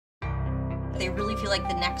They really feel like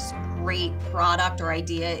the next great product or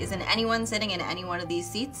idea isn't anyone sitting in any one of these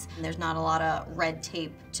seats. And there's not a lot of red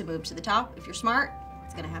tape to move to the top. If you're smart,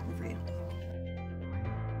 it's gonna happen for you.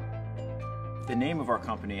 The name of our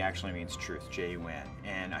company actually means truth, J-U-N,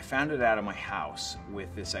 and I found it out of my house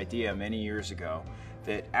with this idea many years ago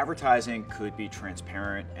that advertising could be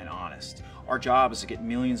transparent and honest. Our job is to get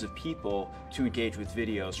millions of people to engage with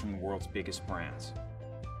videos from the world's biggest brands.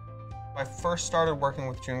 I first started working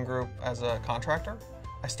with Jun Group as a contractor.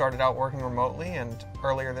 I started out working remotely, and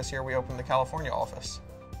earlier this year we opened the California office.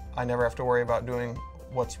 I never have to worry about doing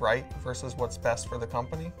what's right versus what's best for the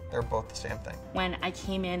company. They're both the same thing. When I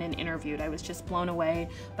came in and interviewed, I was just blown away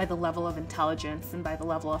by the level of intelligence and by the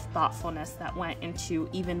level of thoughtfulness that went into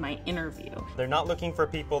even my interview. They're not looking for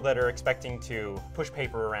people that are expecting to push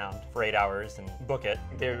paper around for 8 hours and book it.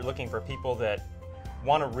 They're looking for people that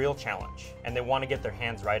want a real challenge and they want to get their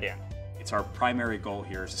hands right in. It's our primary goal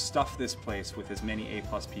here is to stuff this place with as many A+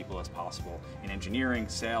 people as possible in engineering,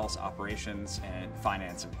 sales, operations, and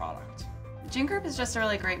finance and product. Jun Group is just a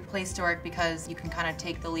really great place to work because you can kind of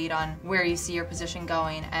take the lead on where you see your position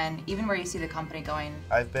going and even where you see the company going.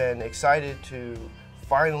 I've been excited to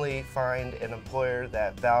finally find an employer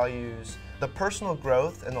that values the personal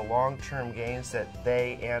growth and the long-term gains that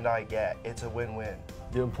they and I get. It's a win-win.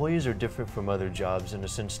 The employees are different from other jobs in the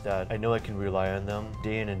sense that I know I can rely on them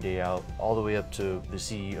day in and day out, all the way up to the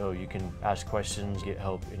CEO. You can ask questions, get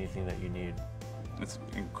help, anything that you need. It's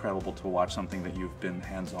incredible to watch something that you've been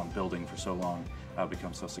hands-on building for so long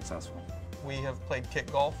become so successful. We have played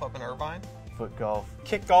kick golf up in Irvine. Foot golf.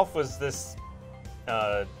 Kick golf was this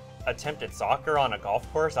attempt at soccer on a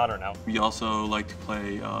golf course. I don't know. We also like to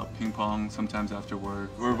play ping pong sometimes after work.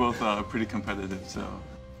 We're both pretty competitive, so.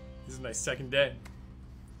 This is my second day.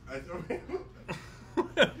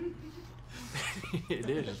 It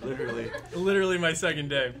is, literally. Literally my second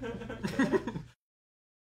day.